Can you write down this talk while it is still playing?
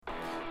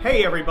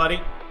Hey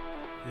everybody,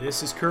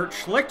 this is Kurt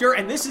Schlichter,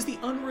 and this is the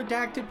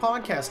Unredacted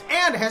Podcast,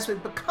 and it has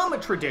become a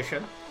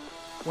tradition.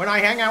 When I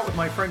hang out with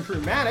my friend Drew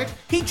Maddox,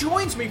 he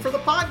joins me for the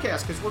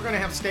podcast, because we're going to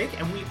have steak,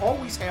 and we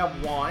always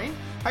have wine.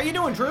 How you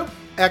doing, Drew?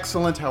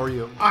 Excellent, how are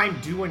you?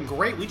 I'm doing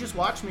great. We just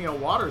watched me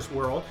on Water's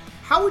World.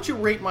 How would you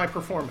rate my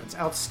performance?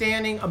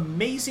 Outstanding,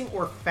 amazing,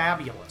 or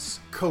fabulous?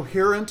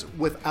 Coherent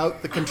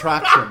without the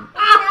contraction.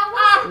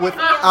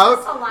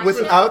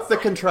 Without the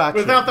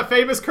contraction. Without the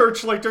famous Kurt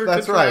Schlichter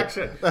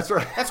contraction. Right. That's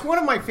right. That's one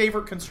of my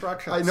favorite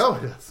constructions. I know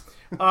it is.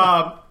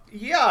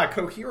 Yeah,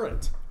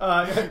 coherent.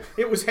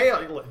 It was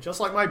hailed, just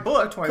like my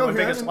book, 21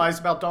 Biggest Lies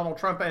About Donald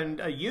Trump and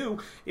You,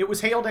 it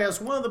was hailed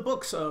as one of the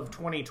books of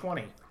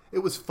 2020. It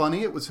was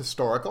funny. It was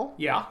historical.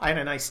 Yeah, I had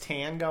a nice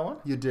tan going.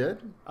 You did?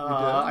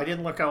 I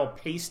didn't look all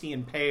pasty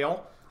and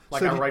pale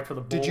like I write for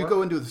the Bull. Did you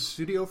go into the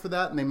studio for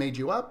that and they made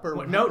you up? Or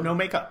well, no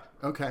makeup.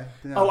 Okay.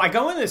 Yeah. Oh, I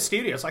go into the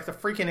studio. It's like the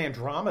freaking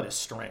Andromeda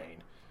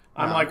strain.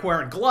 I'm like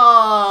wearing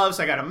gloves.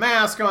 I got a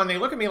mask on. They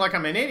look at me like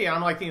I'm an idiot.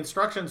 I'm like, the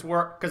instructions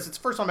were, because it's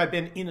the first time I've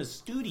been in a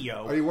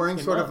studio. Are you wearing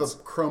sort of a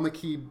chroma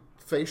key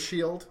face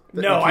shield?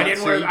 No, I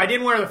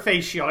didn't wear the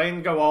face shield. I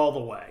didn't go all the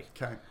way.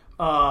 Okay.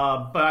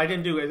 But I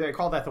didn't do it. They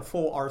call that the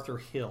full Arthur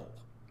Hill.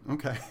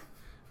 Okay.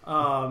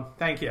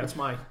 Thank you. That's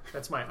my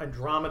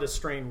Andromeda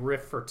strain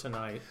riff for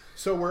tonight.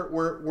 So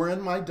we're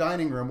in my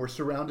dining room. We're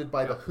surrounded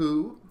by the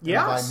Who,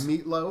 yes, and by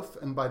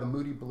Meatloaf, and by the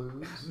Moody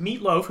Blues.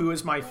 Meatloaf, who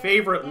is my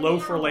favorite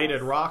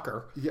loaf-related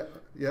rocker.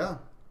 Yeah.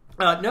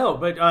 No,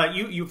 but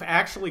you've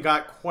actually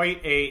got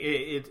quite a.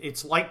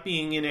 It's like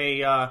being in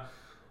a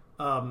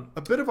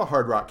bit of a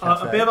hard rock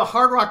cafe. A bit of a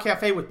hard rock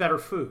cafe with better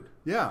food.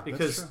 Yeah,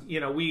 because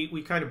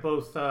we kind of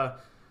both.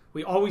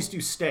 We always do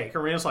steak.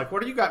 Arena's like,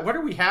 what do you got? What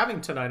are we having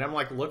tonight? I'm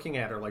like looking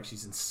at her like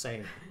she's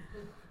insane.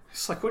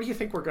 It's like, what do you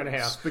think we're going to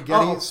have?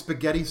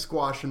 Spaghetti,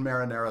 squash, and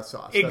marinara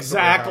sauce.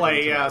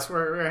 Exactly, yes.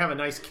 We're going to have a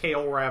nice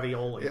kale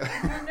ravioli.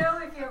 Yeah. You know,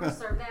 if you ever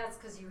serve that, it's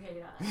because you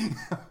hate us.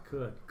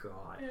 Good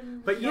God.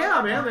 But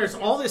yeah, man, there's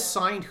all this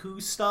signed Who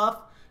stuff,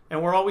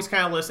 and we're always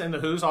kind of listening. The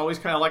Who's always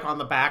kind of like on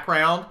the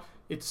background.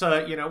 It's,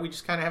 we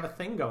just kind of have a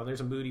thing going.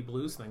 There's a Moody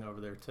Blues thing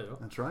over there, too.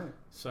 That's right.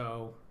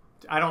 So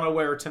I don't know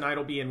where tonight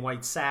will be in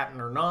white satin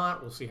or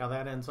not. We'll see how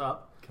that ends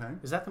up. Okay.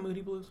 Is that the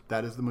Moody Blues?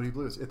 That is the Moody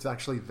Blues. It's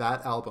actually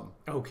that album.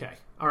 Okay.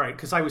 All right.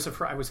 Because I was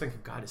thinking,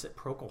 God, is it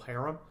Procol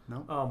Harum?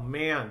 No. Oh,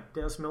 man.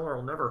 Dennis Miller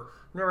will never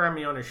have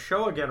me on his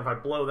show again if I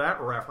blow that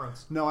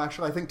reference. No,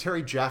 actually, I think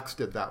Terry Jacks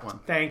did that one.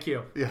 Thank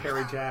you. Yeah.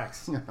 Terry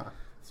Jacks. Yeah.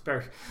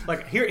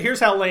 Like, here's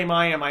how lame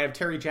I am. I have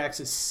Terry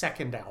Jacks'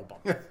 second album.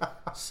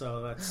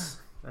 So that's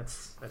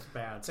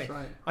bad. That's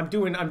right. I'm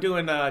doing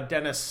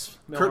Dennis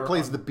Miller. Kurt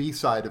plays the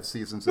B-side of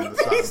Seasons in the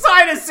Sun.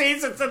 B-side of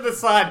Seasons in the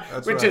Sun,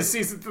 That's which right. is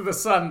Seasons in the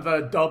Sun,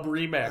 the dub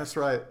remix. That's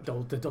right.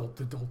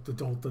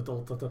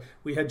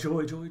 We had joy,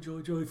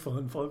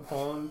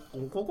 fun.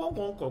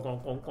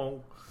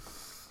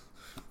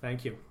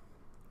 Thank you.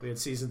 We had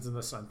Seasons in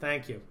the Sun.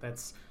 Thank you.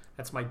 That's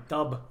my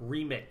dub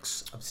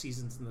remix of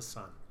Seasons in the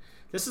Sun.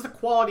 This is the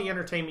quality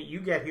entertainment you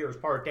get here as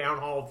part of Down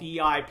Hall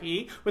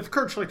VIP with the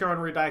Kurt Schlichter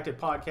Unredacted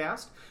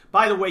Podcast.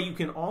 By the way, you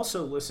can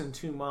also listen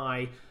to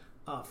my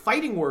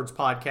Fighting Words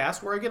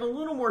podcast, where I get a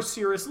little more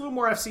serious, a little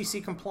more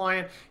FCC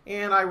compliant,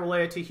 and I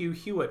relay it to Hugh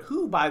Hewitt,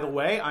 who, by the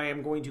way, I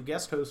am going to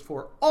guest host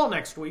for all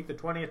next week, the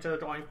 20th to the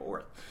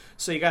 24th.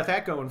 So you got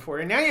that going for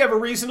you. Now you have a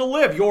reason to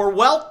live. You're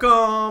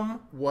welcome.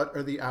 What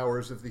are the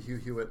hours of the Hugh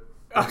Hewitt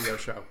radio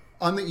show?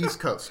 On the East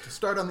Coast.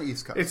 Start on the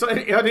East Coast. On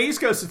the East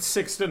Coast, it's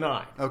 6 to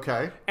 9.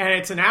 Okay. And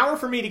it's an hour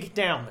for me to get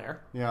down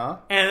there. Yeah.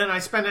 And then I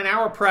spend an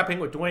hour prepping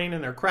with Dwayne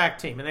and their crack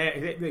team. And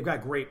they've got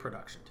a great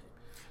production team.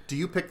 Do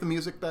you pick the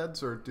music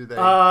beds, or do they?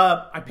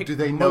 I pick. Do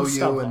they know most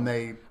you of them. and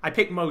they? I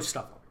pick most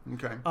of them.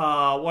 Okay.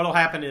 What'll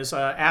happen is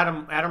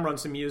Adam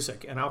runs the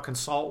music, and I'll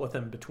consult with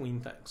him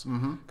between things.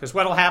 Because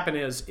what'll happen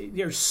is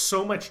there's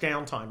so much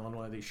downtime on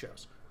one of these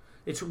shows.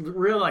 It's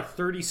really like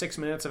 36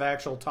 minutes of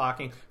actual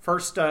talking.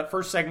 First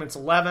segment's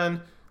 11.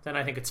 Then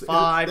I think it's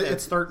 5, then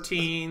it's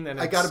 13, then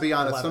it's I got to be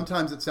honest, 11.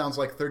 sometimes it sounds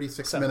like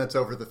 36 minutes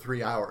over the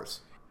 3 hours.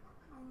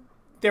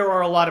 There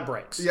are a lot of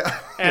breaks. Yeah.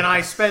 And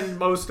I spend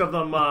most of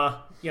them,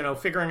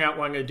 figuring out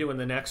what I'm going to do in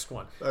the next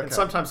one. Okay. And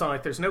sometimes I'm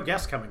like, there's no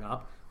guest coming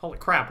up. Holy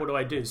crap, what do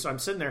I do? So I'm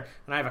sitting there,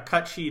 and I have a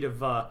cut sheet of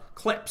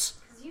clips.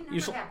 Because you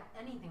never have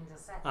anything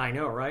to say. I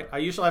know, right? I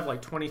usually have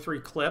like 23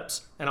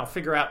 clips, and I'll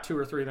figure out 2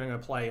 or 3 that I'm going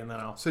to play, and then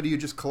I'll... So do you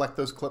just collect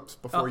those clips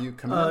before you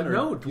come in? Or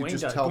No, Dwayne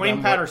does. Just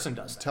Dwayne Patterson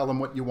does that. Tell them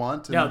what you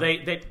want? No,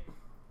 they've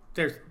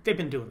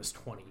been doing this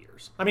 20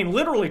 years. I mean,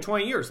 literally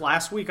 20 years.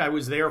 Last week I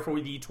was there for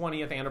the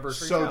 20th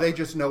anniversary show. So they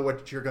just know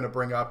what you're going to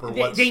bring up, or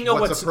what's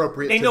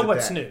appropriate They know to the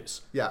what's day.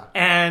 news. Yeah.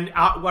 And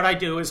what I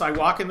do is I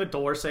walk in the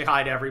door, say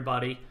hi to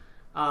everybody.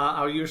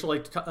 I'll usually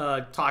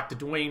talk to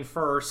Dwayne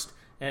first,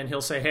 and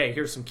he'll say, hey,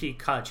 here's some key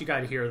cuts. You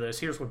got to hear this.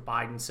 Here's what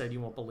Biden said. You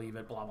won't believe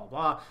it, blah, blah,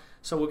 blah.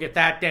 So we'll get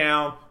that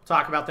down,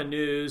 talk about the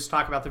news,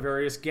 talk about the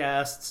various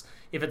guests.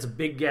 If it's a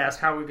big guest,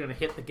 how are we going to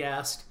hit the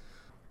guest?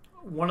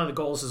 One of the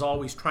goals is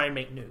always try and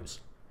make news.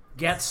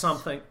 Get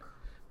something,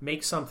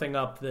 make something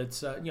up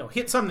that's,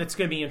 hit something that's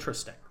going to be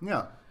interesting.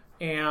 Yeah.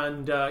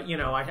 And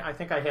I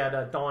think I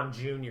had Don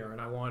Jr. and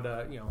I wanted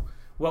to,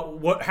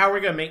 how are we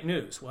going to make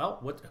news?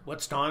 Well,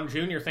 what's Don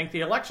Jr. think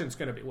the election's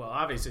going to be? Well,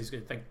 obviously he's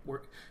going to think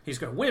he's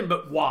going to win,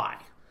 but why?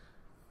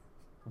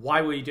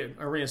 Why will you do?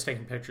 Arena's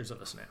taking pictures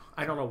of us now.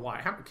 I don't know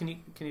why. Can you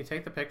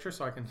take the picture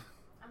so I can?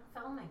 I'm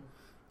filming.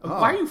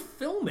 Why are you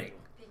filming?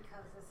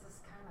 Because this is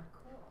kind of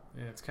cool.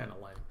 Yeah, it's kind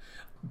of lame.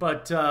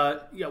 But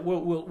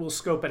we'll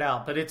scope it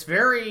out. But it's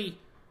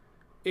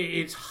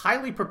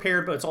highly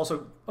prepared, but it's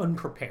also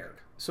unprepared.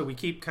 So we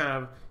keep kind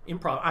of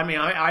improv. I mean,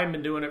 I've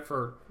been doing it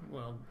for,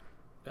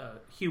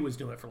 Hugh was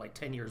doing it for like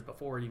 10 years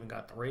before he even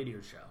got the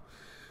radio show.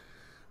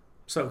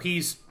 So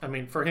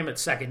for him, it's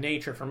second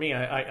nature. For me,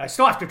 I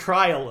still have to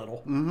try a little.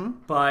 Mm-hmm.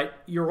 But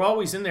you're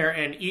always in there,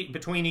 and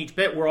between each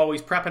bit, we're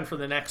always prepping for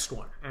the next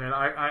one. And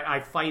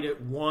I fight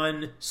it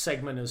one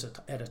segment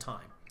at a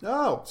time.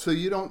 Oh, so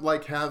you don't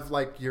have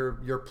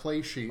your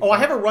play sheet? Oh, I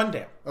have a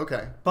rundown.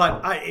 Okay.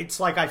 But it's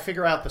like I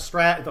figure out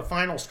the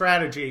final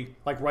strategy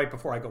right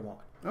before I go on.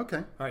 Okay.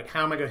 All right,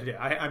 how am I going to do it?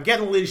 I'm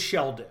getting Liz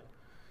Sheldon.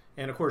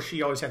 And, of course,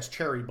 she always has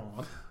Cherry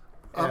Bomb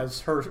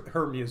as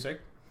her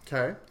music.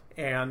 Okay.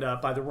 And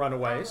by the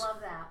Runaways. I love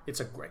that.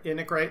 Isn't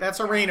it great? That's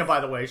Arena, by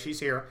the way. She's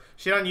here.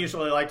 She doesn't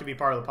usually like to be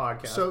part of the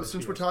podcast. So,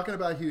 since we're talking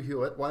about Hugh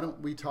Hewitt, why don't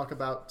we talk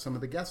about some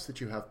of the guests that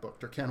you have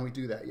booked, or can we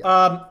do that yet?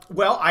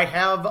 Well, I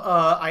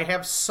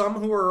have some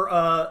who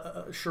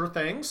are sure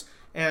things,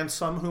 and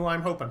some who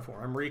I'm hoping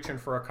for. I'm reaching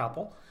for a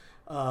couple.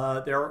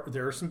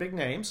 There are some big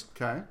names.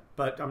 Okay.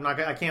 But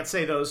I can't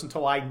say those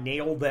until I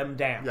nail them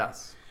down.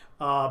 Yes.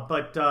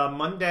 But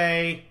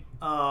Monday,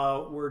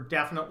 we're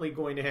definitely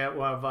going to have,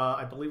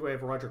 I believe we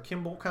have Roger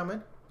Kimball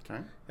coming. Okay.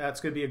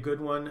 That's going to be a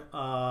good one.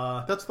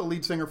 That's the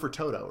lead singer for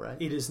Toto,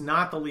 right? It is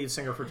not the lead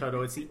singer for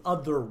Toto. It's the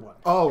other one.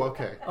 Oh,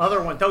 okay.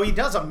 Other one. Though he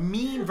does a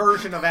mean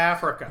version of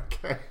Africa.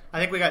 Okay. I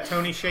think we got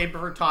Tony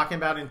Shaper talking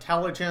about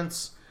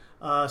intelligence.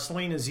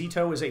 Selena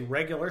Zito is a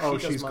regular.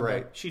 She's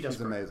great. She's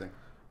amazing.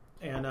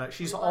 And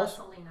she's we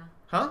also... love Selena.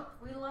 Huh?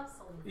 We love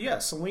Selena. Yeah,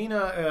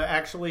 Selena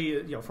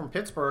actually, from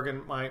Pittsburgh,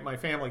 and my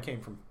family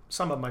came from...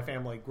 Some of my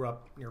family grew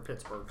up near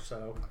Pittsburgh,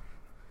 so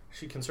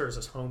she considers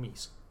us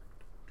homies.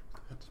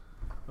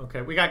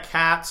 Okay, we got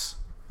cats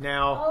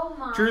now. Oh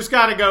my. Drew's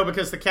got to go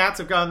because the cats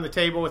have gotten the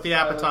table with the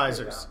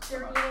appetizers.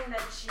 They're eating the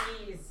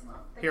cheese.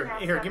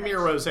 Here, give me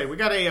your rosé. We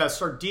got a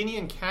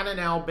Sardinian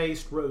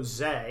Cananal-based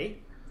rosé.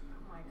 Oh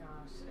my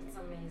gosh, it's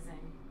amazing.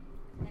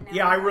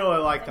 Yeah, I really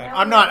like that.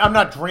 I'm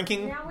not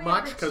drinking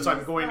much because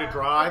I'm going to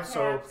drive,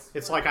 so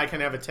it's like I can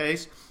have a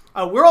taste.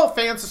 We're all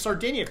fans of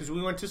Sardinia because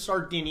we went to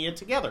Sardinia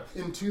together.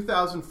 In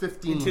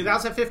 2015. In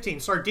 2015.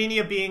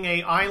 Sardinia being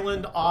an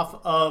island off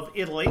of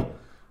Italy,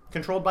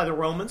 controlled by the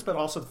Romans, but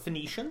also the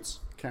Phoenicians.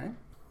 Okay.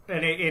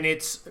 And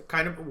it's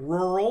kind of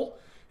rural,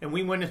 and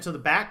we went into the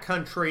back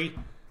country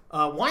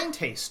wine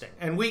tasting.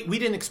 And we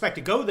didn't expect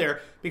to go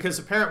there because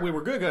apparently we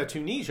were going to go to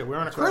Tunisia. We were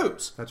on a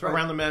cruise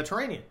around the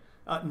Mediterranean.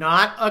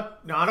 Not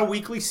a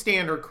weekly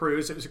standard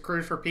cruise. It was a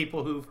cruise for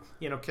people who've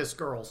kissed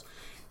girls.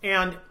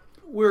 And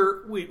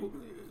we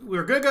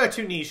were going to go to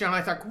Tunisia, and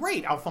I thought,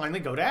 great, I'll finally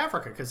go to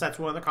Africa because that's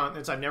one of the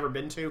continents I've never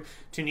been to.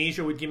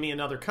 Tunisia would give me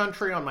another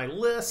country on my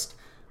list.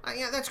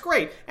 Yeah, that's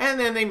great. And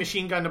then they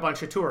machine gunned a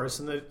bunch of tourists,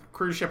 and the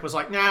cruise ship was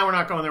like, nah, we're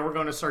not going there. We're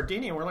going to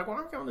Sardinia. And we're like, why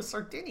aren't we going to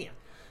Sardinia?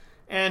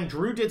 And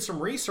Drew did some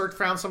research,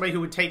 found somebody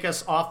who would take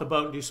us off the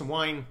boat and do some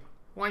wine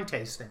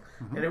tasting.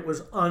 Mm-hmm. And it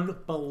was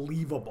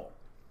unbelievable.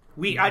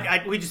 We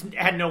just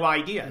had no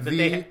idea.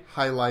 That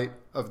highlight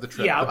of the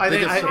trip. Yeah, I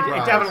think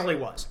it definitely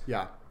was.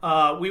 Yeah.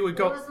 We would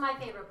go. It was my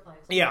favorite place.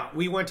 Yeah,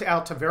 we went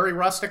out to very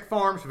rustic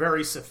farms,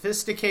 very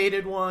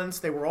sophisticated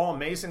ones. They were all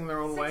amazing in their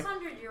own way.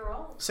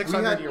 600-year-old.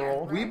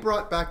 600-year-old. We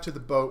brought back to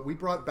the boat,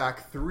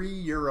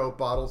 €3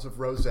 bottles of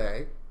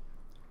rosé,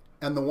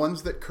 and the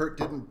ones that Kurt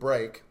didn't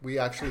break, we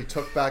actually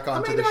took back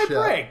onto the ship. How many did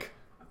I break?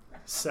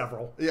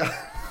 Several. Yeah.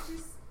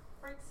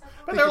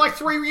 But they're like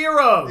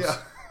 €3. Yeah.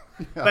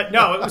 Yeah. But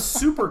no, it was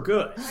super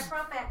good. I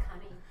brought back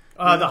honey.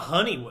 The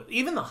honey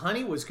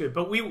was good.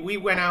 But we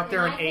went out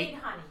there and ate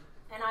honey,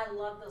 and I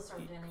love the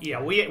Sardinian.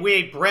 Yeah, we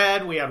ate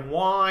bread. We had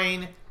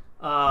wine,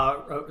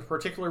 a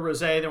particular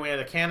rosé. Then we had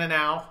a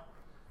Cananal,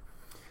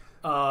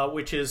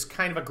 which is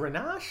kind of a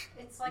Grenache.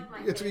 It's like my.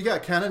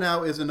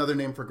 Cananal is another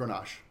name for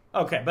Grenache.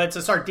 Okay, but it's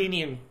a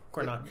Sardinian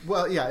Grenache.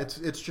 Well, yeah,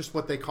 it's just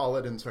what they call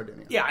it in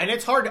Sardinia. Yeah, and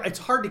it's hard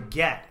to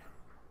get.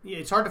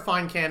 It's hard to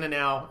find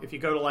Cananal if you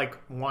go to like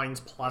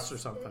Wines Plus or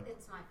something.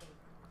 It's my favorite.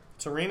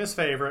 It's Arena's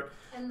favorite.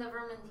 And the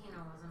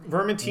Vermentino was amazing.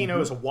 Vermentino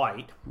is a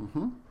white.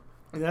 Mm-hmm.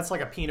 And that's like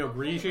a Pinot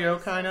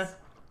Grigio kind of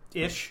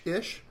ish.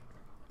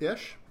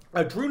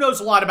 Drew knows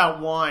a lot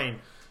about wine,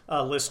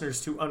 listeners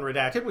to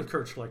Unredacted with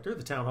Kurt Schlichter,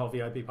 the Town Hall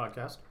VIP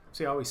podcast.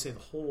 See, I always say the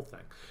whole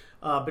thing.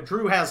 But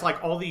Drew has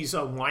like all these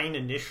wine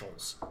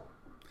initials.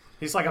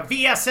 He's like a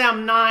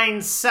VSM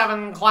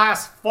 97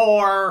 Class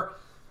 4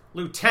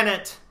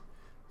 Lieutenant.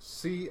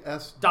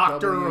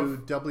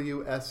 CSW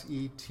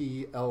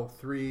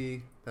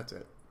WSETL3. That's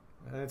it.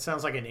 It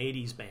sounds like an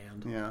 80s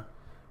band. Yeah.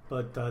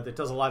 But that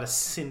does a lot of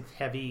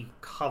synth-heavy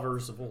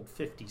covers of old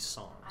 50s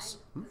songs.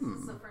 This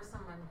is the first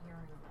time I'm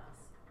hearing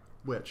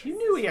Which? You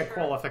knew he had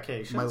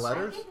qualifications. My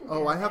letters? I didn't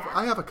Oh, know I have. that.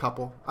 I have a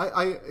couple.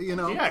 You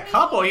know. You got a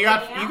couple. You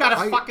got a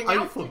I- fucking I-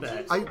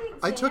 alphabet.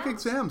 I took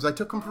exams. I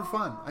took them for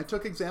fun. I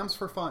took exams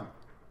for fun.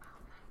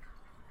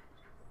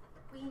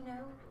 We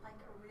know like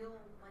a real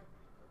like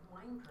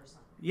wine person.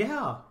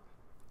 Yeah,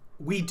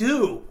 we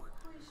do.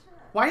 Holy shit.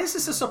 Why is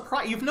this a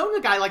surprise? You've known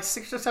the guy like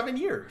 6 or 7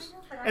 years, I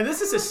know, but and I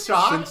this is was a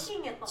shock. just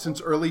shaking it the Since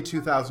whole early time.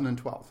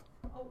 2012.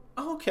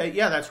 Oh, okay,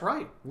 yeah, that's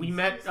right. We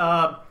met.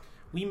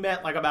 We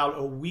met like about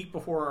a week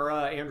before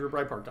Andrew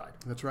Breitbart died.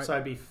 That's right. So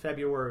that'd be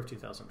February of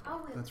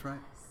 2012. Oh, it That's right.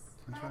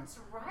 was.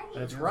 That's right.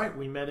 That's right.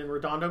 We met in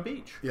Redondo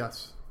Beach.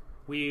 Yes.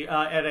 We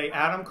at a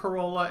Adam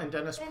Carolla and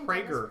Dennis And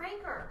Prager Dennis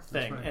Prager.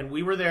 thing, right. and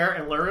we were there.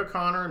 And Larry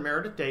O'Connor and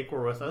Meredith Dake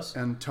were with us.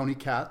 And Tony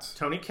Katz.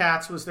 Tony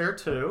Katz was there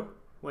too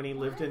when he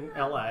lived in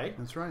L.A.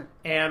 That's right.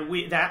 And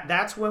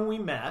that's when we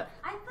met.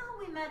 I thought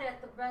we met at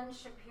the Ben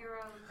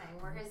Shapiro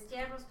thing where his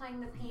dad was playing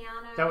the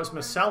piano. That was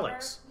remember?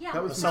 Maselli's. Yeah.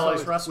 That was Maselli's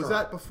Was restaurant.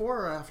 that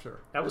before or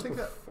after? That was I think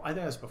before. I think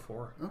that was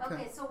before. Okay.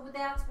 Okay, so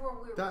that's where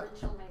we That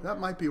originally met. that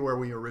might be where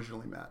we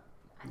originally met.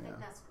 I think Yeah.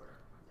 that's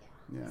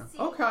where. Yeah. See,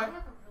 Okay. I have a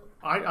real-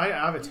 I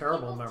have a You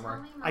terrible people memory.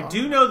 tell me I my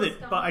do life know is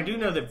that, but I do going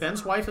know that and Ben's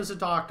it's wife not. is a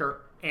doctor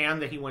and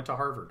that he went to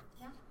Harvard.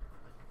 Yeah.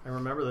 I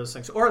remember those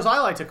things, or as I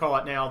like to call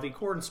it now, the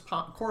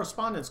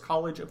Correspondence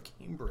College of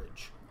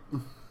Cambridge,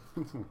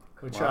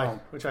 which Wow.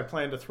 I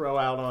plan to throw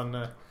out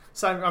on.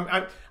 So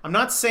I'm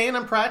not saying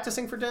I'm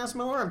practicing for Dennis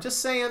Miller. I'm just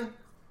saying,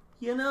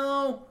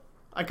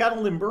 I got to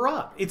limber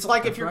up. It's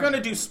like if you're right. going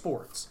to do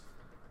sports,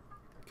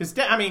 because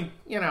Gotta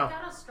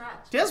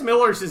stretch. Des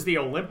Miller's is the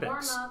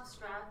Olympics. Warm up,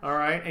 stretch. All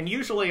right, and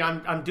usually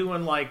I'm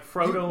doing like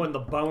Frodo and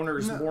the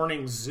Boners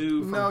morning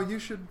zoo from, No, you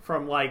should.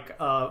 from like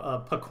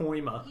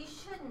Pacoima You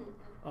shouldn't.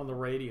 on the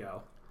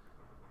radio.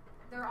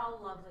 They're all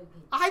lovely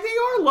people.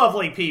 They are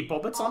lovely people,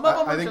 but some of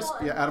them I are think just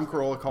Adam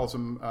Carolla calls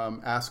them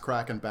ass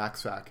crack and back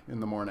sack in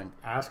the morning.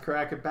 ass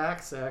crack and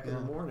back sack in the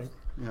morning.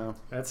 Yeah.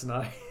 That's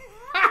nice.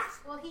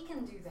 Well, he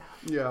can do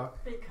that Yeah.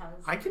 because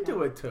I can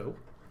do it too,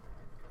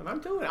 and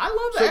I'm doing it. I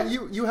love So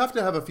that. you have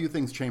to have a few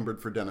things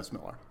chambered for Dennis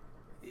Miller.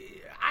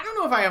 I don't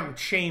know if I have them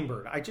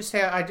chambered. I just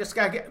got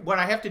to get. What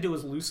I have to do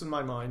is loosen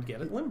my mind,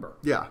 get it limber.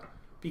 Yeah.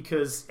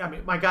 Because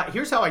my God,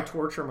 here's how I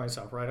torture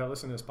myself. Right, I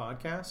listen to this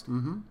podcast.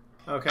 Mm-hmm.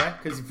 Okay,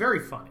 because it's very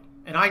funny.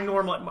 And I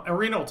normally,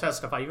 Arena will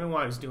testify, even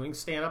when I was doing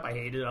stand-up, I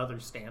hated other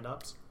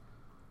stand-ups.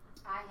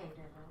 I hated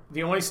it.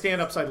 The only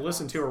stand-ups I'd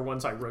listen to are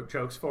ones I wrote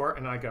jokes for,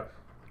 and I go,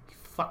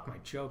 fuck my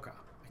joke up.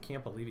 I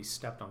can't believe he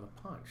stepped on the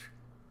punch.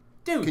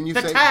 Dude, Can you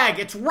the say- tag,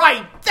 it's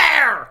right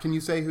there! Can you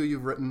say who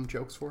you've written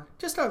jokes for?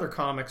 Just other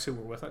comics who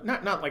were with it.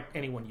 Not like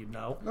anyone you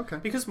know. Okay.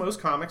 Because most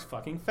comics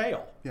fucking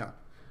fail. Yeah.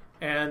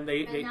 And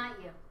they Not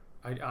you.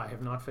 I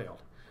have not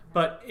failed.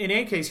 But in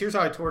any case, here's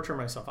how I torture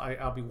myself.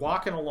 I'll be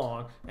walking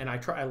along, and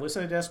I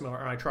listen to Des Miller,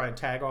 and I try and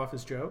tag off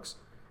his jokes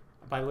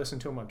by listening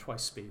to him on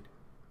twice speed.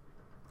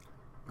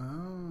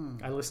 Oh.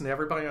 I listen to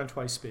everybody on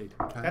twice speed.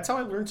 That's how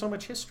I learned so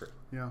much history.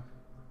 Yeah.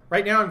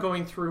 Right now, I'm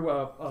going through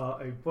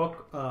a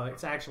book.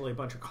 It's actually a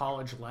bunch of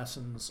college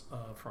lessons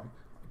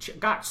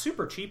got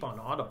super cheap on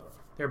Audible.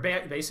 They're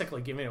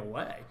basically giving it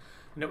away,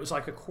 and it was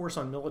like a course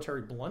on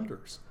military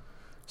blunders.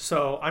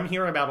 So I'm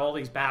hearing about all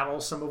these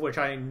battles, some of which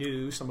I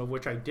knew, some of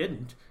which I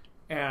didn't,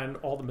 and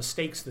all the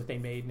mistakes that they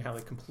made and how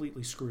they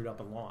completely screwed up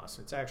and lost.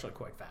 It's actually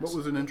quite fascinating. What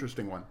was an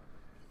interesting one?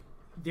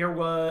 There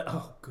was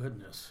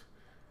goodness,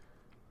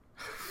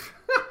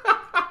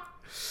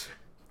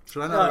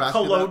 Should I not have asked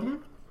you that? Culloden,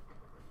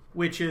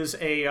 which is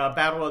a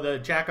battle of the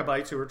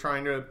Jacobites who were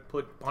trying to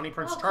put Bonnie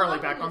Prince Charlie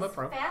back on the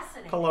throne.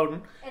 Fascinating.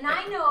 Culloden. And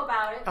I know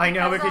about it. I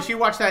know because of you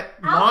watch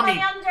that mommy.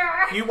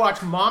 Outlander. You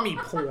watch mommy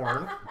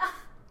porn,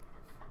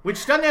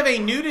 which doesn't have any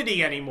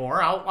nudity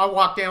anymore. I'll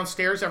walk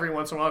downstairs every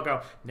once in a while and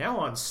go, now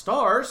on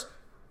Stars,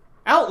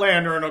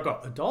 Outlander, and I'll go,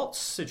 adult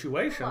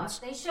situations,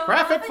 Look, they show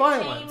graphic enough of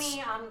violence.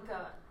 Jamie, I'm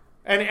good.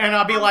 And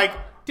I'll be like,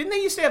 didn't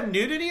they used to have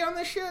nudity on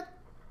this shit?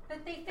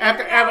 But they figured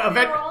After- out they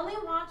event- were only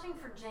watching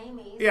for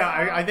Jamie.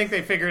 Yeah, so- I think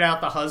they figured out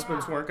the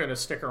husbands Yeah. weren't going to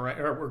stick around,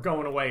 or were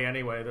going away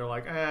anyway. They're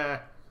like,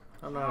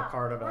 I'm not a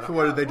part of it. So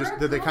what did they just We're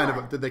did good.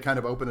 they kind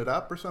of open it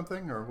up or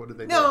something, or what did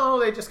they do? No,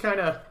 they just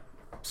kind of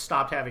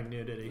stopped having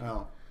nudity.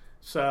 Oh.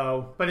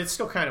 So, but it's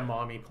still kind of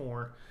mommy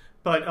porn.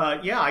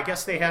 But yeah, I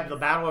guess they had the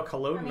Battle of I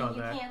Culloden mean, on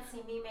you that. can't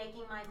see me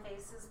making my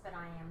faces, but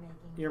I am making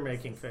You're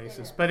making It faces.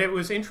 is. But it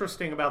was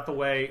interesting about the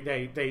way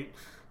they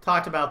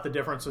talked about the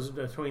differences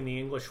between the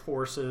English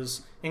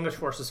forces. English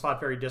forces fought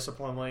very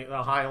disciplinedly.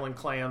 The Highland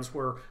clans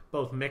were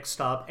both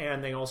mixed up,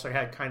 and they also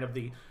had kind of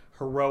the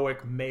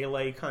heroic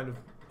melee kind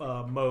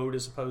of mode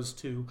as opposed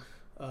to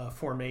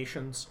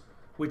formations,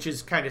 which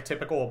is kind of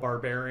typical of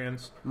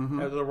barbarians.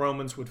 The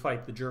Romans would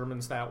fight the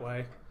Germans that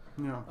way.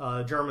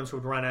 Yeah. Germans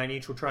would run out, and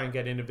each would try and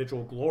get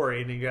individual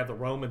glory, and then you have the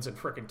Romans in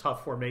freaking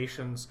tough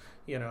formations,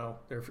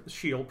 their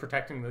shield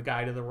protecting the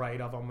guy to the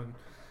right of them, and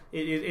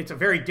it's a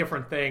very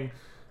different thing.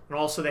 And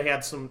also he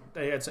had some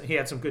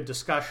good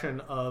discussion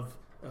of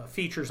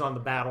features on the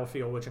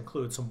battlefield, which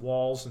include some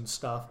walls and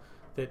stuff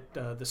that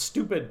the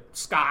stupid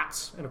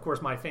Scots, and of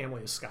course my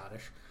family is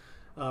Scottish,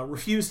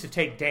 refused to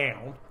take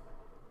down.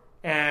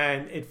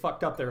 and it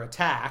fucked up their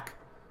attack.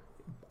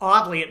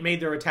 Oddly, it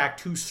made their attack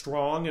too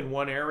strong in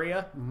one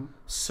area.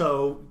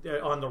 So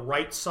on the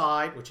right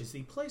side, which is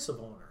the place of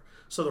honor,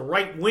 so the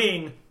right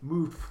wing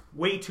moved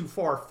way too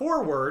far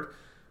forward.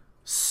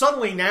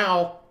 Suddenly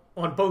now,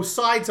 on both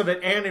sides of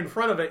it and in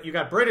front of it, you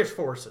got British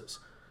forces.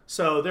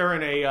 So they're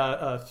in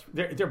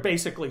they're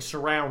basically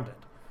surrounded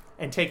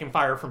and taking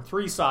fire from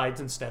 3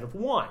 sides instead of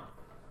 1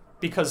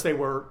 because they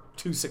were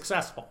too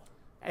successful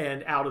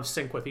and out of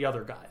sync with the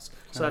other guys.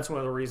 So that's one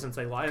of the reasons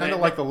they lied. Kind of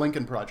like the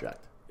Lincoln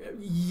Project.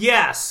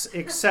 Yes,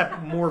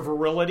 except more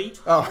virility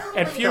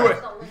and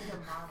fewer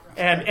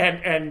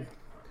and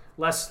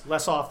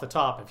less off the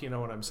top, if you know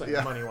what I'm saying,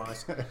 money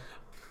wise,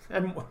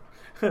 and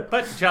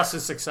but just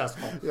as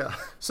successful. Yeah.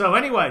 So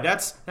anyway,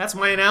 that's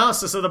my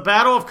analysis of the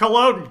Battle of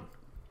Culloden.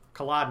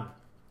 Okay,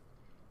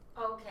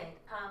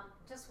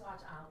 just watch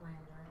Outlander.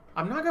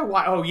 I'm not gonna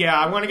watch. Oh yeah,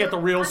 I want to get the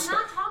real.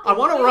 I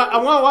want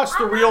to watch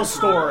the real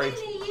story. I'm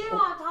talking to you.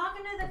 I'm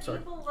talking to the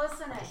people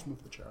listening. Just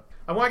move the chair.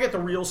 I want to get the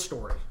real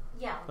story.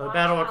 Yeah. The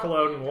Battle of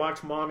Culloden.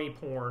 Watch mommy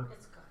porn.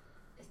 It's good.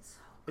 It's so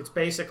It's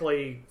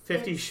basically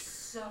 50.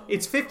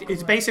 It's 50.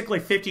 It's good. basically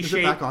 50 Is shades.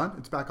 it back on?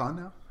 It's back on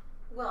now?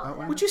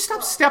 Well, Would you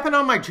stop stepping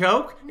on my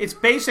joke? It's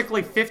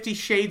basically 50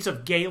 Shades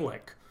of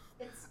Gaelic.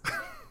 It's,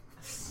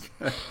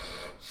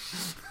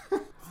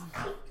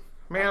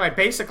 Man, I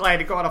basically had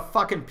to go on a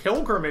fucking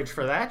pilgrimage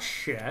for that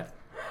shit.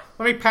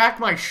 Let me pack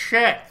my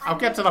shit. I'll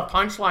get to the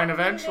punchline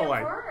eventually.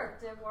 It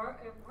worked. It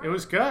worked. It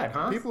was good,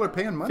 huh? People are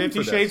paying money 50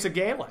 for this. Shades of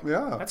Gaelic.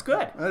 Yeah. That's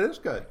good. That is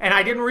good. And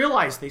I didn't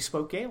realize they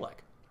spoke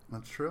Gaelic.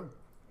 That's true.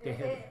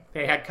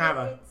 They had kind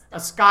of a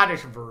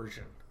Scottish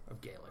version of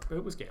Gaelic, but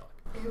it was Gaelic.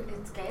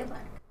 It's Gaelic.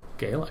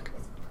 Gaelic.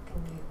 It's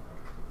fucking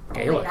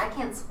Gaelic. Gaelic. Wait, I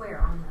can't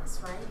swear on this,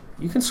 right?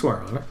 You can swear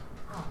on it.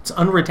 Oh, It's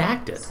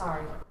unredacted.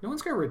 sorry. No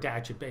one's going to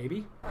redact it,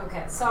 baby.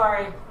 Okay,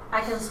 sorry.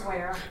 I can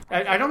swear.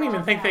 I don't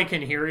even think they Okay.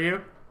 can hear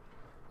you.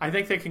 I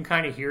think they can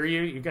kind of hear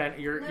you.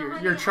 You're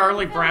honey,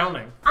 Charlie I'm filming.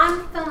 Browning.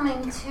 I'm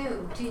filming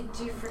too.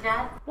 Do you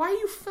forget? Why are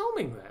you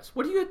filming this?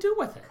 What are you going to do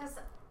with it? Because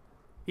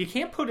You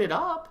can't put it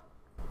up.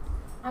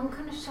 I'm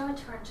going to show it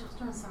to our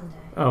children someday.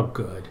 Oh,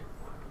 good.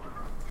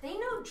 They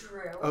know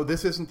Drew. Oh,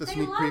 this isn't the They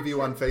sneak love preview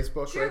Drew. on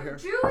Facebook Drew, right here?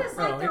 Drew is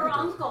like Oh, their here it is.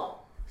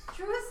 uncle.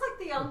 Drew is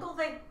like the uncle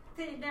they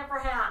never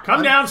had.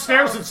 Come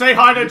downstairs and say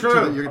hi to Drew.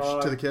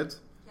 To the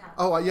kids? Yeah.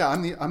 Oh, yeah,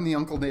 I'm the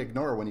uncle they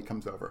ignore when he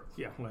comes over.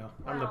 Yeah, well,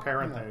 I'm the Well,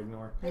 parent yeah. they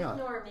ignore. They Yeah.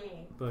 ignore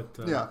me. But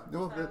Yeah,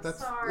 well, So that's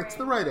sorry. it's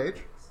the right age.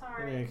 in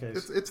Sorry. any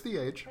case. It's the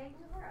age. They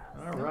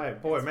ignore us. All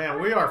right, boy, It's man,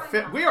 fine. we are Why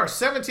not? we are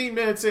 17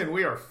 minutes in.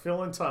 We are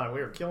filling time.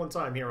 We are killing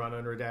time here on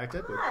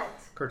Unredacted. What?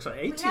 Kurt's on We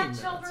 18 have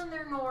minutes. children,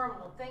 they're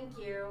normal. Thank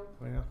you.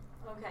 Well,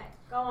 Okay,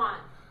 go on.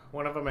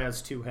 one of them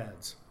has 2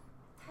 heads.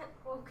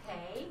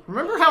 Okay.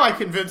 Remember how I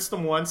convinced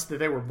them once that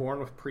they were born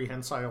with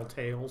prehensile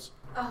tails?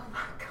 Oh my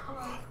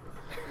god.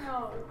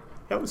 No.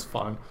 That was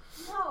fun.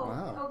 No.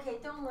 Wow. Okay,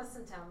 don't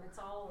listen to him. It's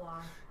all a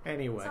lie.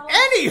 Anyway, It's all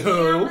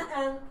anywho, a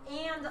scam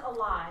and a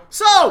lie.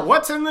 so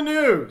what's in the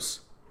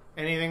news?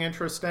 Anything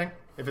interesting?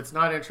 If it's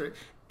not interesting,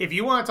 if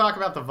you want to talk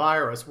about the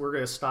virus, we're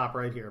going to stop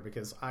right here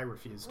because I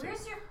refuse to.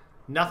 Where's your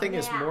Nothing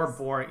is more mask?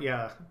 boring.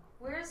 Yeah,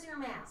 Where's your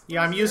mask?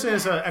 yeah. I'm Where's using your it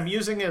as a mask? I'm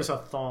using it as a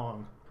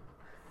thong.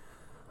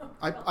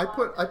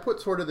 I put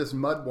sort of this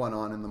mud one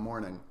on in the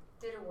morning.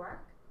 Did it work?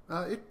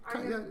 It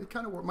Are you-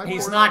 kind of worked. My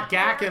He's pores, not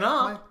gacking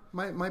up.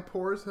 my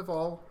pores have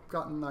all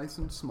gotten nice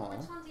and small.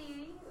 Which one do you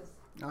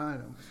use? I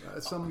don't know.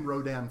 Some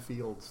Rodan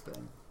Fields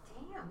thing.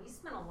 Damn, you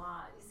spent a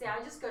lot. You see,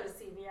 I just go to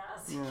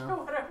CVS Yeah.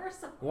 or whatever.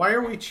 So. Why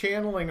are we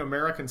channeling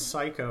American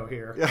Psycho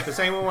here? Yeah. Does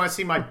anyone want to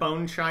see my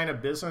bone china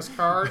business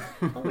card?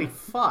 Holy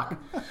fuck!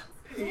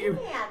 Man,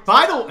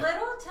 By take the- a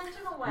little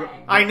attention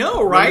away. I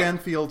know, right? Rodan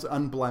Fields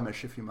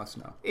Unblemish, if you must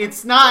know.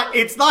 It's not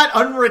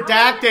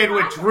unredacted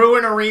with Drew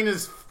and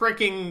Arena's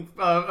freaking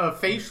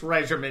face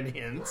regimen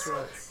hints.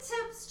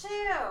 Tips too.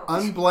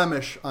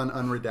 Unblemish on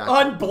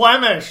Unredacted.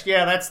 Unblemished.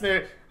 Yeah, that's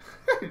the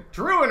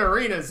Drew and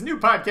Arena's new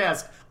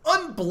podcast,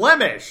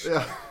 Unblemished.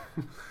 Yeah.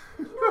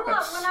 You know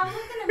what? When I'm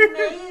looking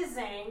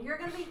amazing, you're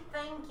going to be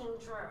thanking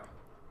Drew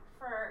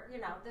for,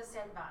 this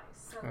advice.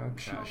 So,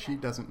 Okay. She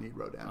doesn't need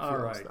Rodan Fields. All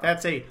right, though.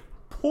 that's a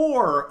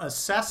poor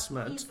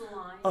assessment He's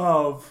lying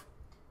of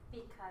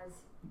because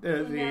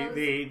the he knows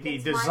the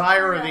it's my desire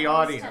turn of the to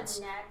audience.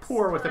 host next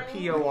Poor with a time.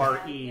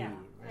 P-O-R-E. Yeah.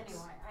 That's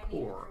Anyway, I need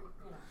poor.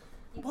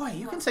 it for, Boy,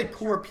 you can say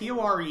poor,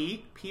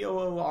 P-O-R-E,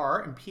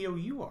 P-O-O-R, and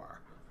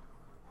P-O-U-R.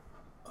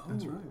 Oh.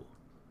 That's right.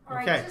 All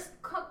right, Okay.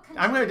 just cook.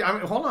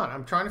 Hold on.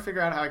 I'm trying to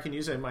figure out how I can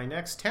use it in my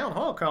next town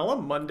hall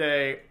column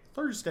Monday,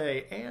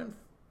 Thursday, and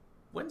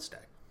Wednesday.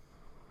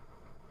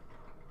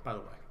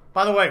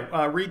 By the way,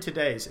 read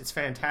today's. It's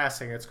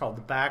fantastic. It's called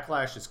 "The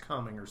Backlash Is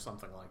Coming" or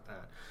something like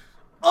that.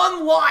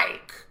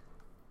 Unlike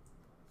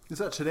Is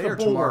that today the or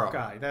tomorrow? Bulwark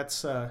guy.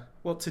 That's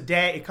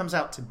today. It comes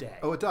out today.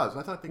 Oh, it does.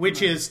 I thought they Which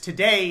came out- is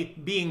today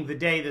being the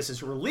day this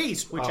is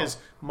released, which Oh. is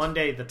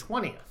Monday the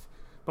 20th.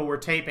 But we're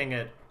taping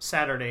it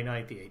Saturday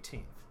night the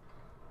 18th.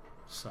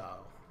 So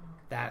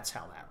that's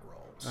how that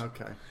rolls.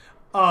 Okay.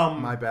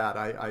 Um, My bad.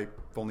 I've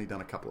only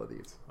done a couple of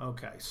these.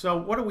 okay, so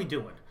what are we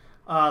doing?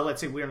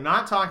 Let's see. We're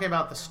not talking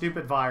about the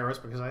stupid virus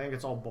because I think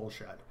it's all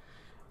bullshit.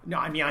 No,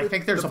 I mean, I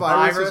think there's the a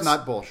virus. virus. Is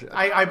not bullshit.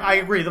 I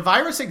agree. The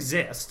virus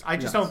exists. I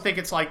just Yes. don't think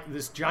it's like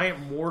this giant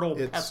mortal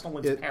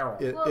pestilence peril.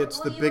 It's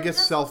the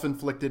biggest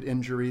self-inflicted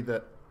injury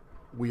that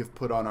we have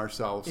put on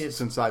ourselves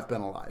since I've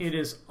been alive. It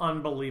is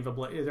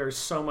unbelievable. There's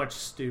so much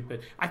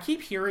stupid. I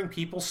keep hearing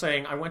people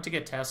saying, I went to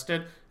get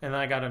tested, and then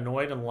I got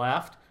annoyed and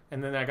left,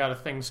 and then I got a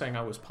thing saying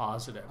I was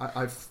positive.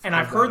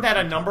 I've heard that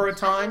a number of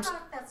times. I don't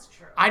know if that's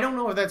true. I don't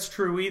know if that's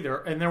true either.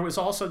 And there was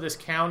also this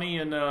county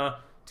in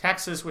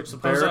Texas, which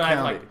supposedly Bexar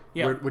had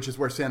County, which is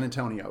where San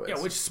Antonio is.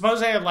 Yeah, which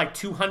supposedly had like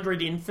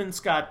 200 infants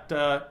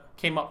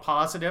came up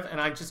positive, and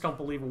I just don't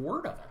believe a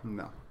word of it.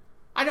 No.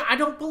 I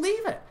don't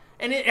believe it.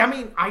 And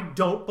I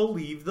don't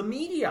believe the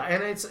media.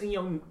 And it's,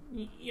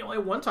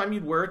 at one time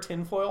you'd wear a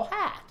tinfoil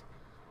hat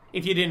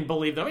if you didn't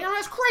believe them.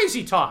 That's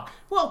crazy talk.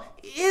 Well,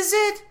 is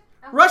it?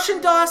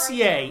 Russian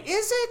dossier,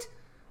 is it?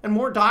 And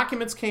more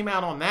documents came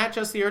out on that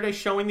just the other day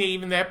showing that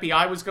even the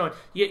FBI was going,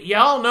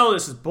 y'all know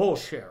this is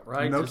bullshit,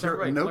 right?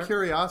 No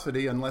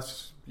curiosity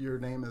unless your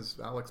name is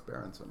Alex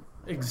Berenson.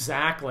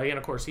 Exactly. And,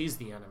 of course, he's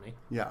the enemy.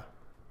 Yeah.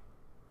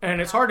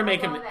 And it's hard to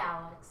make him...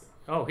 Alex.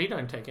 Oh, he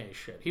doesn't take any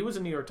shit. He was a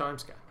New York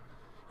Times guy.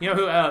 You know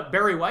who?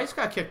 Barry Weiss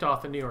got kicked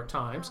off the New York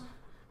Times.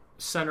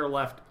 Center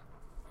left.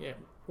 Yeah.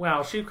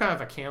 Well, she's kind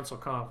of a cancel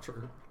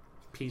culture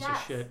piece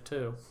of shit,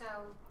 too. So...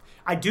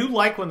 I do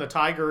like when the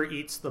tiger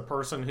eats the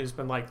person who's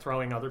been like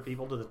throwing other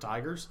people to the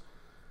tigers.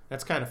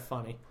 That's kind of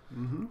funny.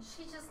 Mm-hmm.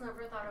 She just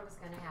never thought it was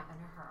going to happen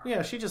to her.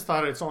 Yeah, she just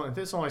thought it's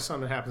only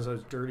something that happens to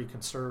those dirty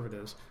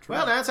conservatives. True.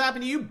 Well, that's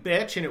happened to you,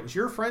 bitch, and it was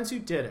your friends who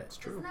did it. It's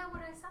true. Isn't that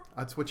what I said?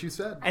 That's what you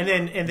said. And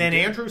then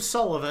Andrew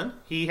Sullivan,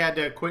 he had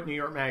to quit New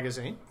York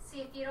Magazine. See,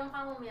 if you don't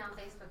follow me on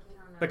Facebook, you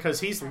don't know. Because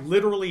he's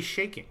literally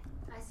shaking.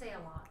 I say a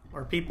lot.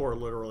 Or people are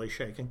literally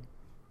shaking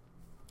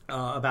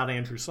about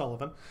Andrew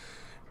Sullivan.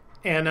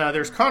 And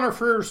there's Connor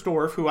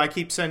Friersdorf, who I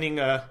keep sending.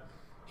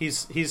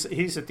 He's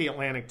at the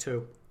Atlantic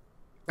too,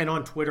 and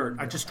on Twitter,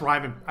 I just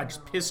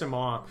piss him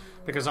off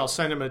because I'll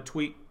send him a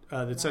tweet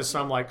that says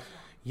something like,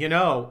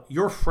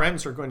 your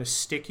friends are going to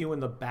stick you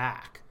in the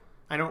back.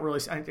 I don't really.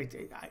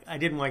 I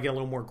didn't want to get a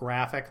little more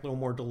graphic, a little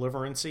more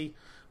deliverancy,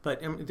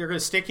 but they're going to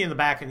stick you in the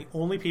back, and the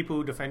only people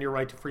who defend your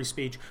right to free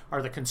speech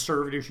are the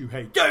conservatives you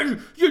hate.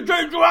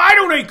 I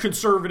don't hate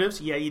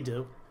conservatives. Yeah, you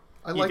do.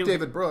 I like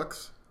David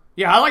Brooks.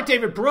 Yeah, I like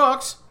David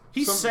Brooks.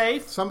 He's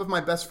safe. Some of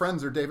my best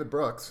friends are David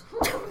Brooks.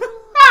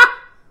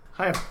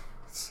 I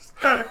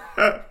Oh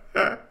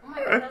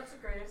my god, that's the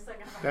greatest thing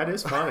I've ever That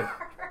is funny.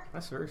 heard.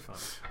 That's very funny.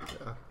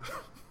 Yeah.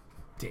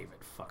 David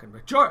fucking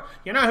Brooks. George,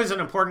 you know who's an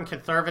important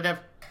conservative?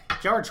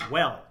 George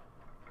Will.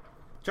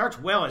 George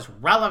Will is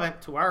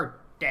relevant to our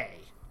day.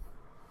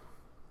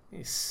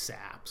 These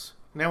saps.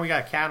 Now we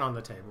got a cat on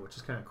the table, which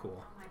is kind of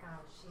cool. Oh my god,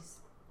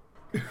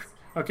 she's...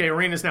 Okay,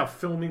 Arena's now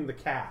filming the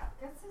cat.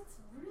 It's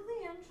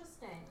really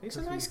interesting. He's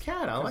a nice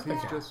cat. I like the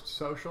He's cat. just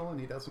social and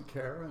he doesn't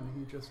care and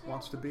he just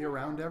wants to be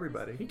around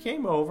everybody. He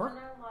came over,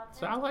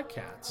 so I like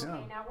cats. Okay,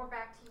 Yeah. now we're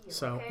back to you.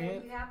 So, okay, yeah.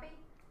 are you happy?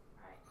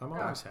 All right.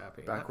 I'm always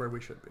happy. Back where we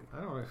should be.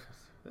 I don't know.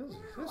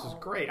 This is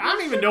great. I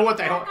don't even know what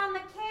the hell. Back on the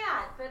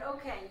cat, but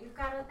okay, you've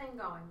got a thing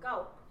going.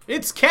 Go.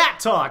 It's cat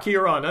talk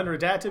here on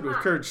Unredacted with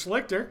Kurt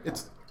Schlichter.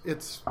 It's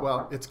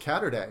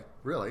Catterday,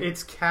 really.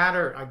 It's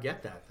catter. I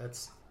get that.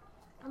 That's.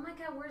 Oh my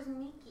god, where's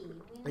Mickey?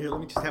 Here, let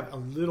me just have a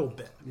little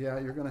bit. Yeah,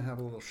 you're going to have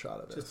a little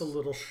shot of this. Just a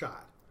little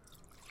shot.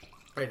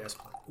 Right, that's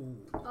fine. Ooh.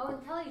 Oh,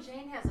 and Kelly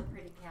Jane has a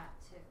pretty cat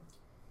too.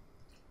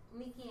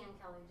 Mickey and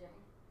Kelly Jane.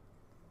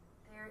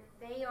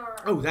 They are.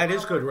 Oh, that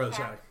is good, our Rose.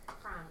 cat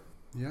friend.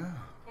 Yeah.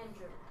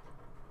 Andrew.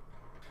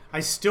 I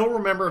still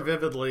remember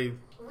vividly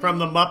from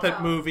the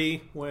Muppet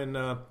movie when We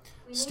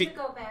need to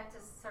go back to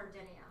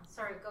Sardinia.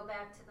 Sorry, go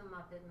back to the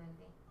Muppet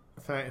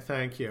movie.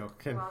 Thank you.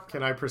 You're welcome.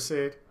 Can I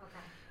proceed?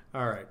 Okay.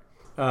 All right.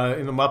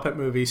 In the Muppet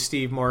movie,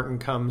 Steve Martin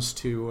comes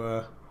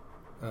to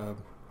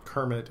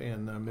Kermit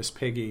and Miss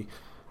Piggy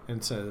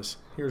and says,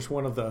 "Here's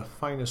one of the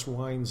finest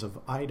wines of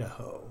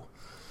Idaho,"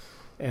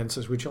 and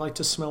says, "Would you like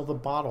to smell the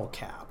bottle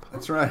cap?"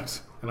 That's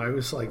right. And I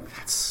was like,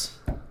 "That's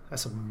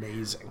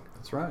amazing."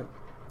 That's right.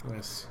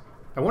 Yes.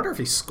 I wonder if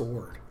he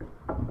scored.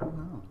 I don't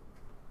know.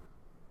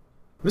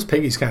 Miss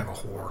Piggy's kind of a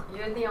whore.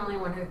 You're the only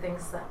one who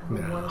thinks that, who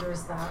No.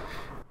 wonders that.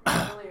 You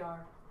really are.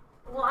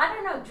 Well, I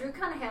don't know. Drew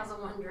kind of has a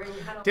wondering.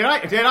 Did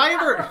I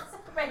ever?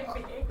 Maybe.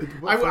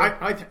 I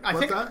What's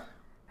think that?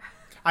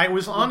 I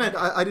was on it.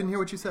 I didn't hear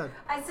what you said.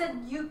 I said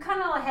you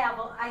kind of have.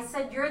 I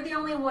said you're the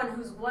only one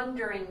who's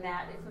wondering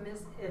that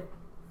if.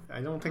 I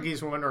don't think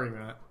he's wondering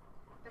that.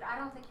 But I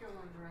don't think you're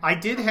wondering. I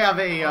did have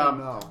a. Oh,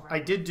 no. I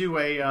did do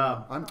a.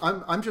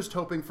 I'm just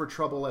hoping for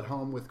trouble at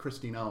home with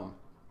Christine Ohm.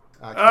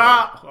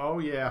 Actually. Oh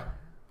yeah,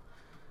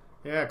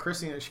 yeah.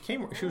 Christine,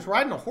 she was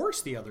riding a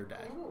horse the other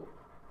day. Ooh.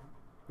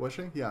 Was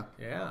she? Yeah.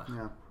 Yeah,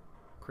 Yeah.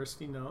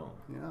 Christy, no.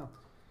 Yeah.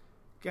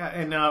 Yeah,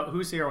 and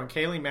who's the other one?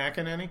 Kaylee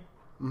McEnany.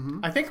 Mm-hmm.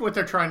 I think what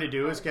they're trying to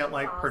do is get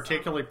like Awesome.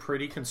 particularly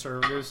pretty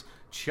conservatives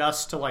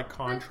just to like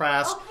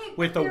contrast okay,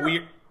 with the they're-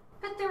 weird.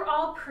 But they're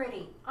all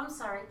pretty. I'm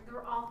sorry.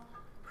 They're all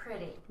pretty.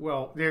 pretty.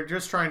 Well, they're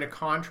just trying to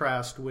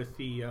contrast with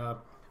the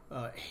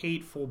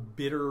hateful,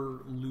 bitter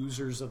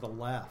losers of the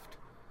left.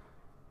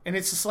 And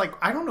it's just like,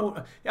 I don't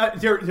know.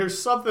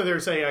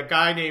 There's a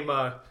guy named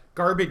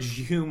Garbage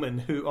Human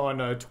who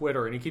on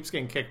Twitter, and he keeps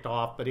getting kicked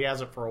off, but he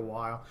has it for a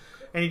while.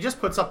 And he just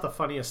puts up the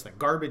funniest thing,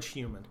 Garbage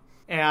Human.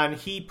 And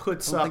he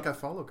puts I don't up... think I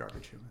follow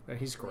Garbage Human.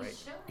 He's great.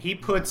 He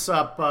puts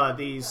up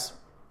these...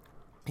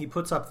 He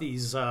puts up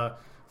these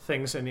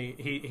things, and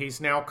he's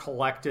now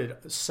collected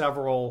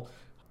several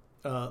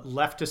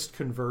leftist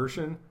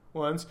conversion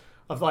ones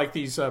of like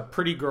these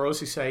pretty girls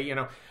who say, you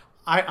know,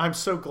 I'm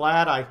so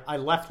glad I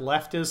left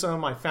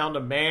leftism. I found a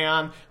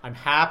man. I'm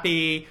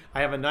happy.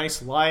 I have a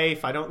nice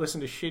life. I don't listen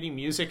to shitty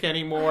music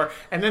anymore.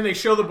 And then they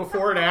show the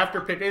before and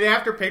after picture. In the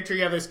after picture,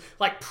 you have this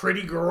like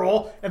pretty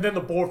girl, and then the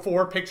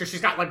before picture,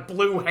 she's got like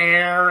blue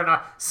hair and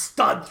a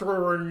stud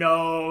through her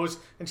nose,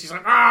 and she's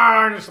like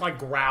and just like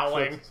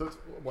growling. So it's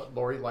what,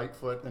 Lori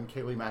Lightfoot and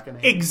Kayleigh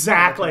McEnany?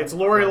 Exactly. It's the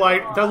Lori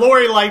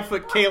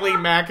Lightfoot, Kayleigh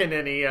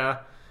McEnany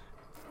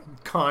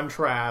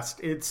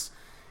contrast. It's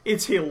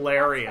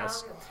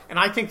hilarious. And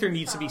I think there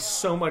needs to be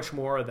so much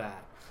more of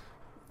that.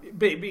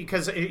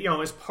 Because, you know,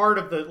 as part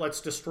of the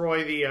let's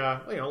destroy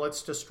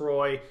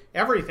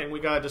everything, we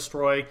got to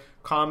destroy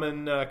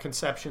common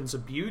conceptions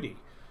of beauty.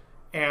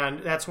 And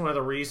that's one of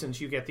the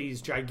reasons you get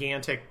these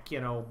gigantic, you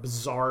know,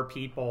 bizarre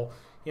people,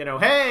 you know,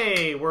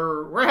 hey,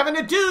 we're having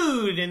a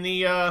dude in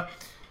the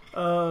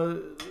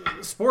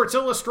Sports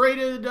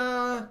Illustrated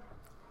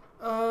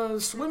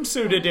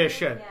swimsuit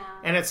edition. Yeah.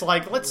 And it's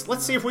like,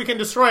 let's see if we can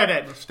destroy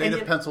it. State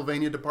of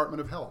Pennsylvania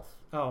Department of Health.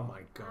 Oh my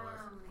God!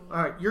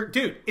 All right,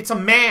 dude. It's a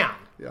man.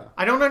 Yeah.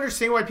 I don't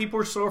understand why people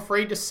are so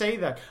afraid to say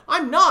that.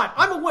 I'm not.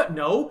 I'm a what?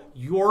 No,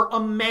 you're a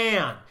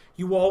man.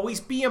 You will always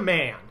be a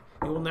man.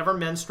 You will never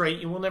menstruate.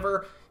 You will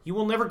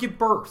never give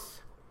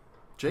birth.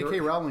 J.K.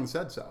 Rowling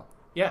said so.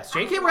 Yes,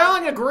 J.K.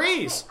 Rowling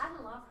agrees. I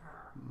love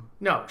her.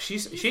 No,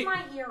 she's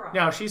my hero.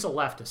 No, she's a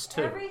leftist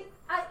too.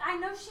 I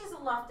know she's a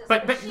leftist,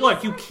 But she's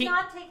look, you like can't-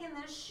 not taking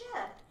this shit.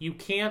 You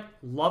can't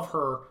love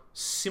her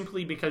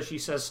simply because she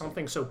says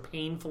something so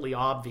painfully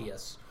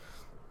obvious.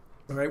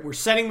 All right, we're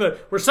setting the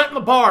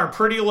bar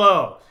pretty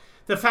low.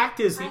 The fact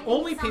is, the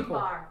only some people.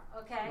 bar,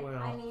 okay, Well.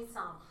 I need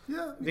some.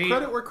 Yeah, The-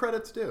 credit where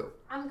credit's due.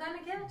 I'm gonna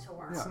give it to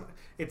her. Yeah.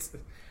 It's.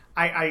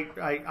 I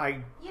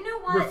You know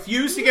what?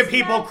 refuse to These give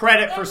people guys-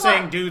 credit for and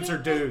saying look, dudes are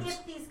dudes.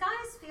 If these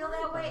guys feel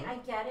that way, I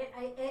get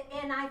it.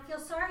 And I feel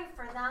sorry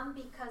for them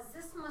because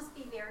this must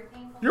be very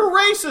painful. You're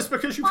racist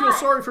because you feel But-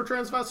 sorry for You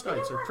know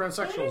transvestites or what?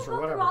 transsexuals They didn't or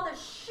go whatever. through all the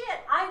shit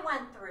I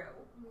went through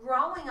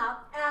growing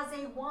up as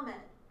a woman.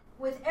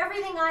 With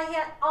everything I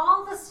had,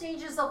 all the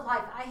stages of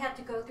life I had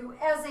to go through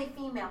as a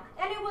female.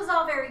 And it was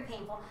all very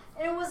painful.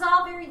 And it was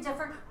all very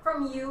different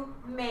from you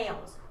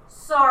males.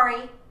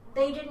 Sorry,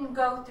 they didn't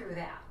go through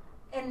that.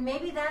 And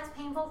maybe that's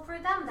painful for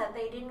them that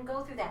they didn't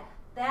go through that.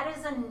 That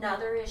is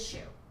another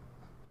issue.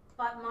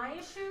 But my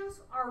issues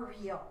are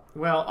real.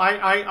 Well,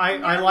 I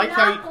They're like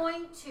how not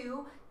going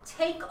to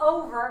take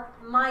over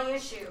my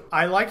issue.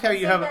 I like how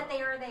you have. that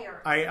they are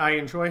theirs. I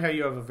enjoy how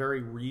you have a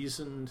very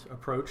reasoned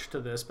approach to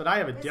this, but I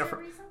have a Is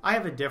different. it reasoned? I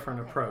have a different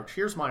Okay. approach.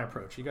 Here's my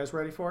approach. You guys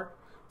ready for it?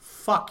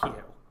 Fuck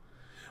you.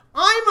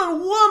 I'm a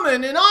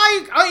woman, and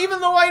I even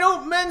though I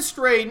don't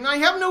menstruate and I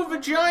have no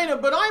vagina,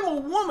 but I'm a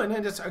woman,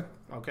 and it's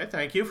okay.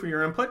 Thank you for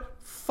your input.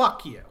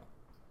 Fuck you.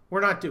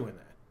 We're not doing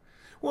that.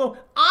 Well,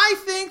 I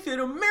think that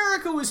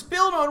America was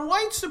built on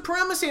white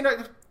supremacy,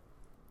 and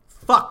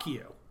fuck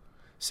you.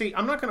 See,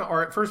 I'm not going to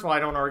argue. First of all, I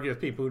don't argue with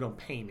people who don't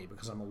pay me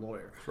because I'm a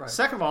lawyer. Right.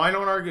 Second of all, I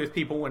don't argue with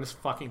people when it's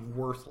fucking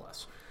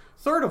worthless.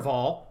 Third of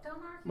all, Don't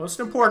argue most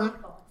with important,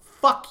 people.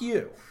 fuck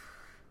you.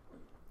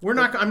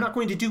 I'm not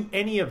going to do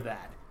any of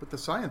that. But the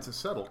science is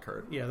settled,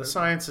 Kurt. Yeah, the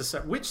science is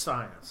set. Which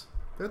science?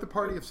 They're the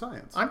party of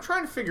science. I'm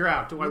trying to figure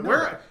out, do I You know wear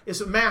that. Is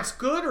a mask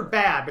good or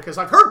bad? Because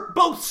I've heard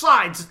both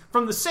sides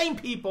from the same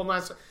people, and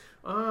that's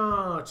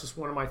it's just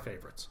one of my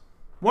favorites.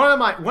 One of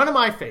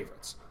my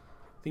favorites.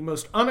 The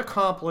most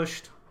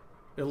unaccomplished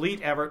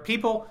elite ever.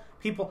 People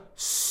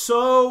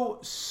so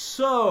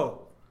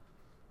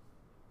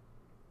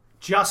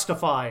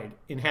justified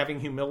in having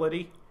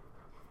humility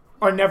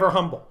are never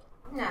humble.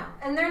 No,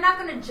 and they're not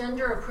going to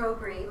gender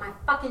appropriate my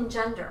fucking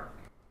gender.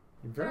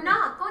 They're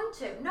not going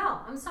to. No,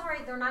 I'm sorry,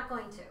 they're not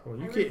going to. Well,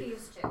 you I can't-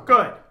 refuse to.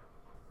 Good.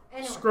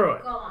 Anyway, Screw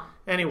it. Go on.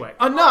 Anyway.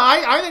 No,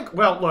 I think,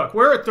 well, look,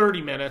 we're at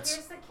 30 minutes.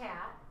 Here's the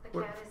cat.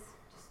 The cat is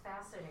just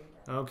fascinated.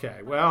 Okay,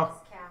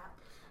 well, This cat.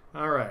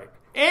 all right.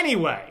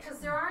 Anyway. Because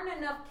there aren't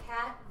enough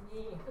cat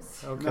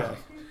memes. Okay.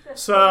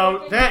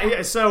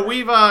 So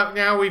we've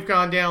now we've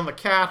gone down the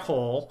cat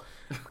hole.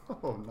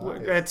 Oh,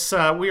 nice. It's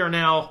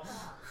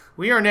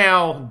we are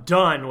now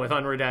done with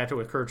Unredacted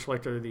with Kurt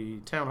Schlichter, the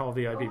Town Hall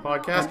VIP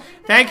podcast.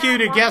 Thank you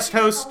to guest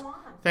host,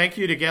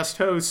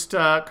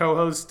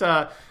 co-host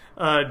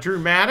Drew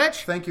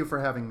Maddich. Thank you for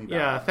having me back.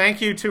 Yeah,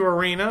 thank you to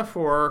Arena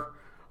for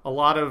a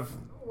lot of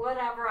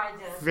Whatever I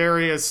did.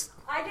 various.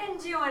 I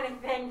didn't do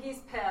anything. He's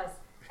pissed.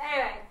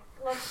 Anyway,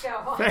 let's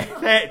go.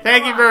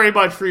 Thank you very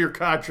much for your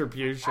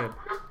contribution.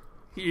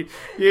 You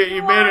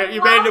made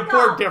an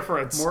important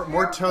difference.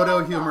 More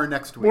Toto humor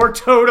next week. More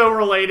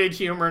Toto-related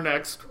humor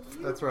next.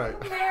 That's right.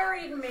 You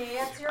married me.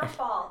 It's your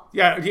fault.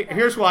 Yeah,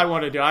 here's what I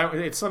want to do.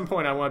 At some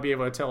point, I want to be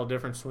able to tell a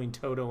difference between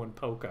Toto and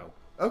Poco.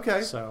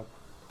 Okay. So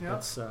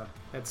that's Drew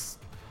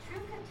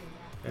can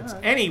do that.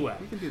 Right. Anyway.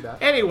 You can do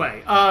that.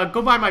 Anyway,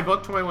 go buy my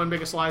book, 21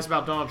 Biggest Lies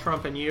About Donald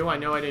Trump and You. I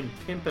know I didn't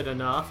pimp it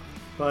enough,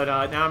 but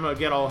now I'm going to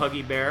get all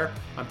Huggy Bear.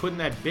 I'm putting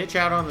that bitch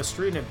out on the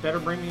street, and it better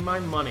bring me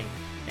my money.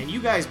 And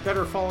you guys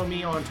better follow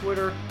me on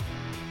Twitter.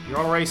 You're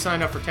already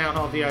signed up for Town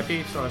Hall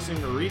VIP, so I assume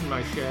you're reading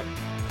my shit.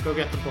 Go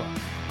get the book.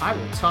 I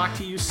will talk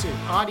to you soon.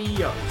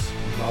 Adios.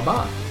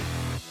 Bye-bye.